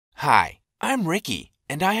Hi, I'm Ricky,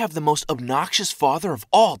 and I have the most obnoxious father of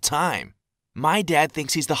all time. My dad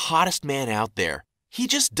thinks he's the hottest man out there. He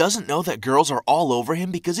just doesn't know that girls are all over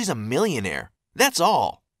him because he's a millionaire. That's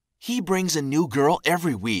all. He brings a new girl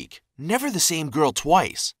every week, never the same girl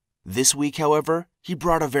twice. This week, however, he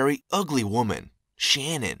brought a very ugly woman,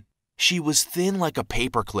 Shannon. She was thin like a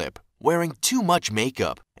paperclip, wearing too much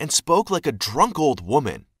makeup, and spoke like a drunk old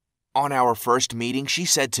woman. On our first meeting, she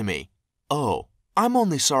said to me, "Oh, I'm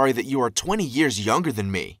only sorry that you are 20 years younger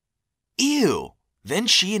than me." Ew! Then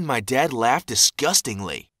she and my dad laughed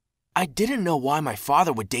disgustingly. I didn't know why my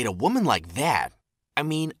father would date a woman like that. I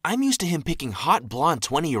mean, I'm used to him picking hot blonde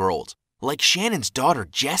 20-year-olds, like Shannon's daughter,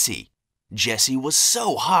 Jessie. Jessie was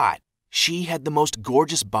so hot. She had the most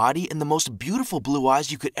gorgeous body and the most beautiful blue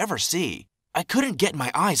eyes you could ever see. I couldn't get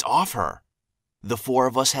my eyes off her. The four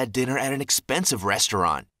of us had dinner at an expensive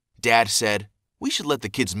restaurant. Dad said, "We should let the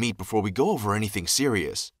kids meet before we go over anything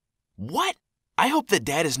serious." What? I hope that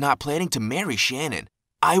Dad is not planning to marry Shannon.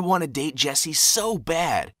 I want to date Jessie so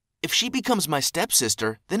bad. If she becomes my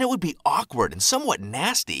stepsister, then it would be awkward and somewhat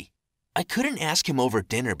nasty. I couldn't ask him over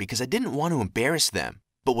dinner because I didn't want to embarrass them.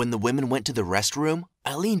 But when the women went to the restroom,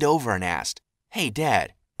 I leaned over and asked, "Hey,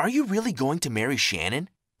 Dad, are you really going to marry Shannon?"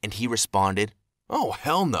 And he responded, "Oh,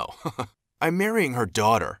 hell no. I'm marrying her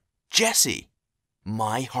daughter, Jessie."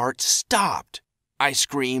 My heart stopped. I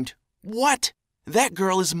screamed, "What? That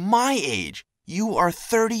girl is my age. You are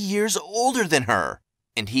 30 years older than her."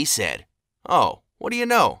 And he said, "Oh, what do you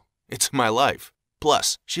know? It's my life.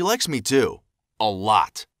 Plus, she likes me too. A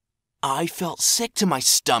lot." I felt sick to my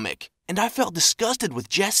stomach, and I felt disgusted with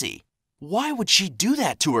Jessie. Why would she do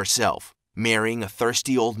that to herself, marrying a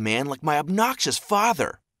thirsty old man like my obnoxious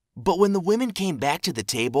father? But when the women came back to the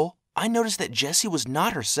table, I noticed that Jessie was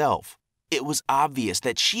not herself. It was obvious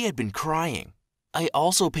that she had been crying. I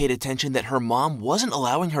also paid attention that her mom wasn't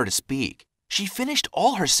allowing her to speak. She finished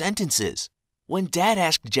all her sentences. When Dad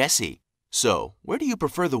asked Jessie, "So, where do you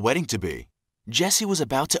prefer the wedding to be?" Jessie was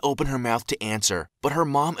about to open her mouth to answer, but her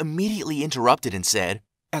mom immediately interrupted and said,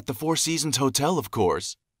 "At the Four Seasons Hotel, of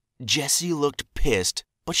course." Jessie looked pissed,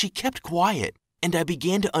 but she kept quiet, and I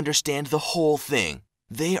began to understand the whole thing.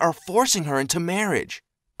 They are forcing her into marriage.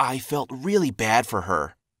 I felt really bad for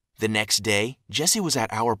her. The next day, Jessie was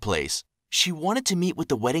at our place. She wanted to meet with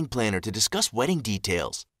the wedding planner to discuss wedding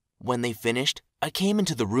details. When they finished, I came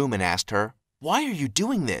into the room and asked her, "Why are you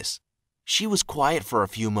doing this?" She was quiet for a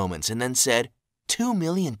few moments and then said, $2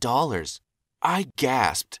 million. I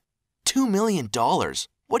gasped. $2 million?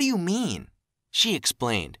 What do you mean? She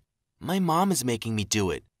explained, "My mom is making me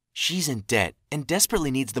do it. She's in debt and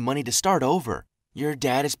desperately needs the money to start over. Your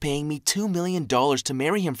dad is paying me $2 million to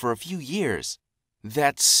marry him for a few years."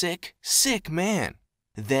 That sick, sick man.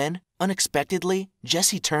 Then, unexpectedly,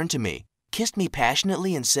 Jessie turned to me, kissed me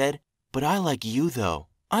passionately and said, "But I like you though.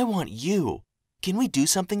 I want you. Can we do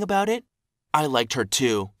something about it?" I liked her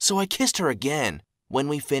too, so I kissed her again. When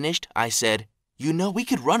we finished, I said, "You know, we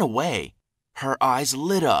could run away." Her eyes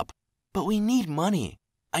lit up. "But we need money.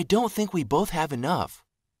 I don't think we both have enough."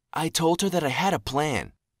 I told her that I had a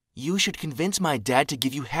plan. "You should convince my dad to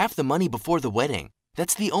give you half the money before the wedding.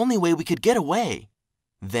 That's the only way we could get away."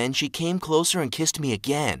 Then she came closer and kissed me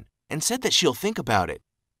again and said that she'll think about it.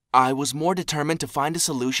 I was more determined to find a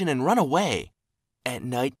solution and run away. At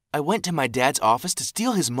night, I went to my dad's office to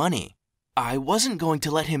steal his money. I wasn't going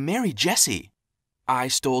to let him marry Jessie. I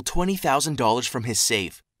stole $20,000 from his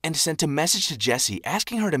safe and sent a message to Jessie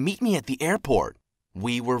asking her to meet me at the airport.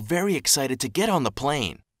 We were very excited to get on the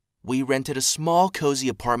plane. We rented a small, cozy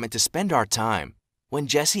apartment to spend our time. When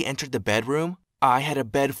Jessie entered the bedroom, I had a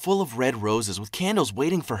bed full of red roses with candles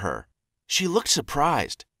waiting for her. She looked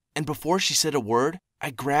surprised, and before she said a word, I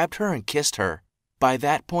grabbed her and kissed her. By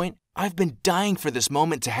that point, I've been dying for this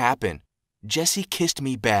moment to happen. Jessie kissed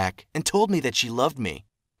me back and told me that she loved me.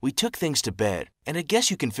 We took things to bed, and I guess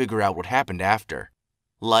you can figure out what happened after.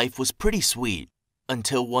 Life was pretty sweet,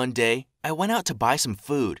 until one day, I went out to buy some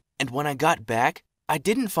food, and when I got back, I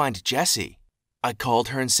didn't find Jessie. I called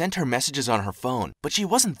her and sent her messages on her phone, but she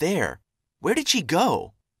wasn't there. Where did she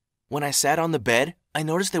go? When I sat on the bed, I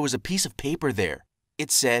noticed there was a piece of paper there. It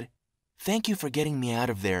said, "Thank you for getting me out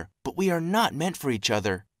of there, but we are not meant for each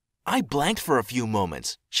other." I blanked for a few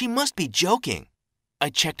moments. She must be joking. I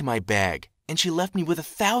checked my bag, and she left me with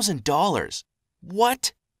 $1,000.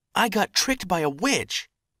 What? I got tricked by a witch.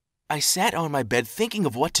 I sat on my bed thinking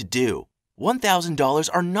of what to do. $1,000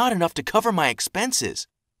 are not enough to cover my expenses,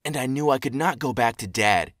 and I knew I could not go back to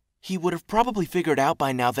Dad. He would have probably figured out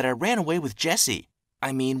by now that I ran away with Jessie.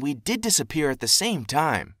 I mean, we did disappear at the same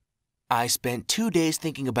time. I spent 2 days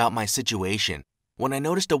thinking about my situation. when I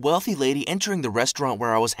noticed a wealthy lady entering the restaurant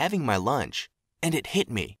where I was having my lunch. And it hit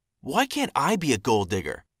me. Why can't I be a gold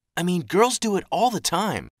digger? I mean, girls do it all the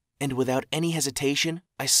time. And without any hesitation,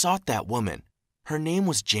 I sought that woman. Her name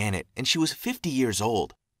was Janet, and she was 50 years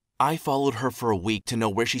old. I followed her for a week to know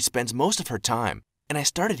where she spends most of her time, and I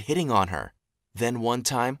started hitting on her. Then one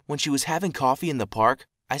time, when she was having coffee in the park,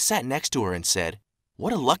 I sat next to her and said,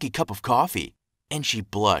 "What a lucky cup of coffee." And she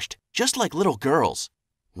blushed, just like little girls.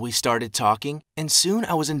 We started talking, and soon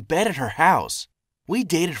I was in bed at her house. We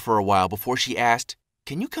dated for a while before she asked,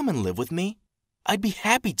 "Can you come and live with me?" "I'd be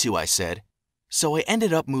happy to," I said. So I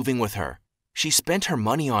ended up moving with her. She spent her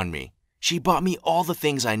money on me. She bought me all the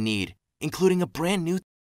things I need, including a brand new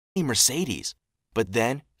Mercedes. But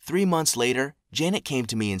then, 3 months later, Janet came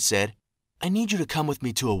to me and said, "I need you to come with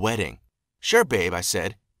me to a wedding." "Sure, babe," I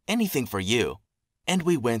said. "Anything for you." And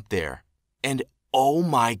we went there. And oh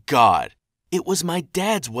my God, it was my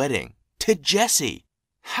dad's wedding, to Jessie.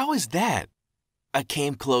 How is that? I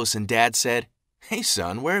came close and Dad said, "Hey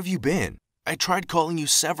son, where have you been? I tried calling you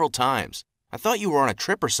several times. I thought you were on a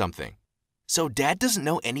trip or something." So Dad doesn't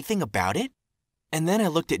know anything about it? And then I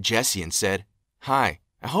looked at Jessie and said, "Hi,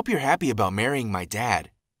 I hope you're happy about marrying my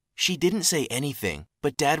dad." She didn't say anything,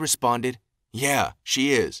 but Dad responded, "Yeah,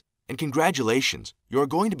 she is. And congratulations, you're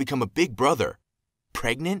going to become a big brother."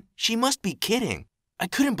 Pregnant? She must be kidding. I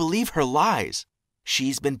couldn't believe her lies.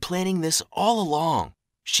 She's been planning this all along.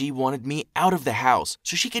 She wanted me out of the house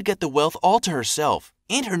so she could get the wealth all to herself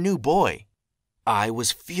and her new boy. I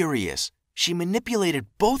was furious. She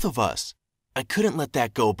manipulated both of us. I couldn't let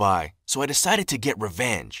that go by, so I decided to get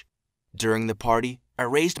revenge. During the party, I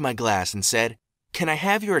raised my glass and said, "Can I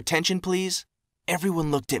have your attention, please?"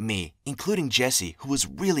 Everyone looked at me, including Jessie, who was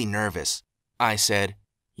really nervous. I said,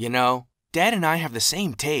 "You know, Dad and I have the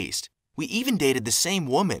same taste. We even dated the same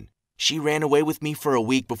woman. She ran away with me for a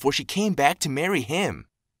week before she came back to marry him."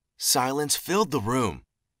 Silence filled the room.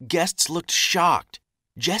 Guests looked shocked.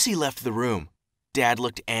 Jessie left the room. Dad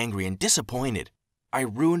looked angry and disappointed. I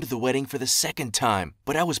ruined the wedding for the second time,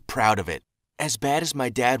 but I was proud of it. As bad as my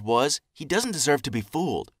dad was, he doesn't deserve to be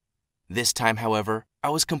fooled. This time, however, I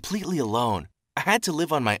was completely alone. I had to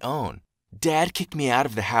live on my own. Dad kicked me out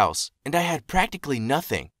of the house, and I had practically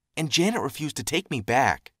nothing, and Janet refused to take me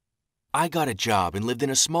back. I got a job and lived in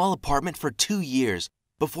a small apartment for 2 years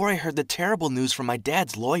before I heard the terrible news from my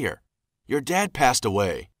dad's lawyer. "Your dad passed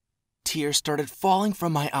away." Tears started falling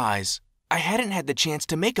from my eyes. I hadn't had the chance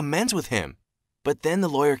to make amends with him. But then the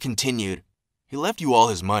lawyer continued, "He left you all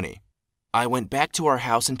his money." I went back to our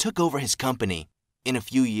house and took over his company. In a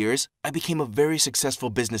few years, I became a very successful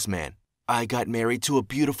businessman. I got married to a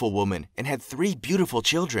beautiful woman and had 3 beautiful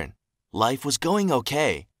children. Life was going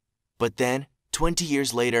okay. But then, 20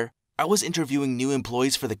 years later, I was interviewing new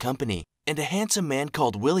employees for the company, and a handsome man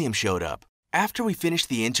called William showed up. After we finished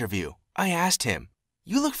the interview, I asked him,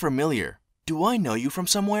 "You look familiar. Do I know you from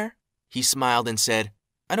somewhere?" He smiled and said,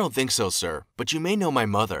 "I don't think so, sir, but you may know my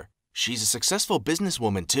mother. She's a successful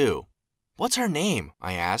businesswoman, too." "What's her name?"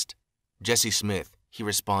 I asked. "Jessie Smith," he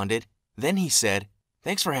responded. Then he said,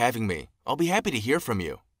 "Thanks for having me. I'll be happy to hear from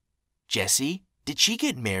you." Jessie? Did she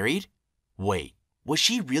get married? Wait, was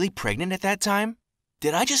she really pregnant at that time?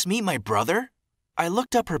 Did I just meet my brother? I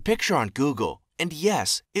looked up her picture on Google, and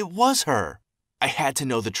yes, it was her. I had to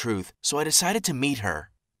know the truth, so I decided to meet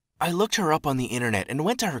her. I looked her up on the internet and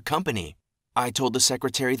went to her company. I told the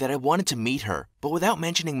secretary that I wanted to meet her, but without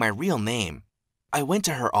mentioning my real name. I went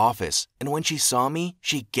to her office, and when she saw me,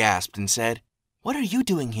 she gasped and said, "What are you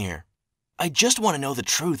doing here?" "I just want to know the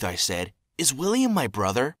truth," I said. "Is William my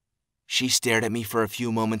brother?" She stared at me for a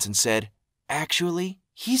few moments and said, "Actually,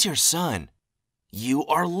 he's your son." "You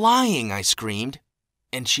are lying," I screamed.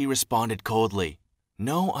 And she responded coldly,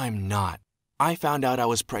 "No, I'm not. I found out I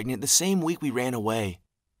was pregnant the same week we ran away.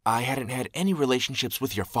 I hadn't had any relationships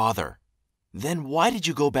with your father." "Then why did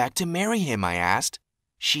you go back to marry him?" I asked.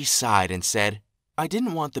 She sighed and said, "I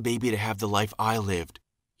didn't want the baby to have the life I lived.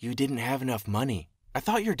 You didn't have enough money. I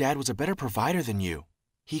thought your dad was a better provider than you.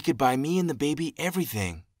 He could buy me and the baby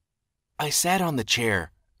everything." I sat on the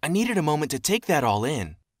chair. I needed a moment to take that all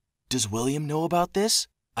in. "Does William know about this?"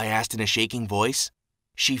 I asked in a shaking voice.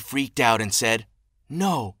 She freaked out and said,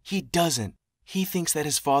 "No, he doesn't. He thinks that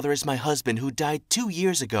his father is my husband who died 2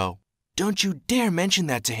 years ago. Don't you dare mention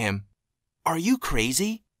that to him." "Are you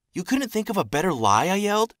crazy? You couldn't think of a better lie?" I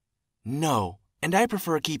yelled. "No, and I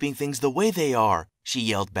prefer keeping things the way they are," she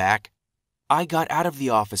yelled back. I got out of the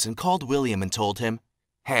office and called William and told him,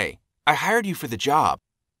 "Hey, I hired you for the job.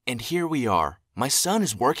 And here we are. My son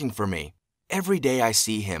is working for me. Every day I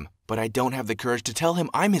see him, but I don't have the courage to tell him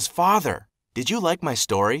I'm his father." Did you like my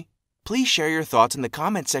story? Please share your thoughts in the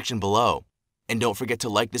comment section below. And don't forget to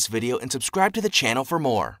like this video and subscribe to the channel for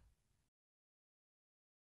more.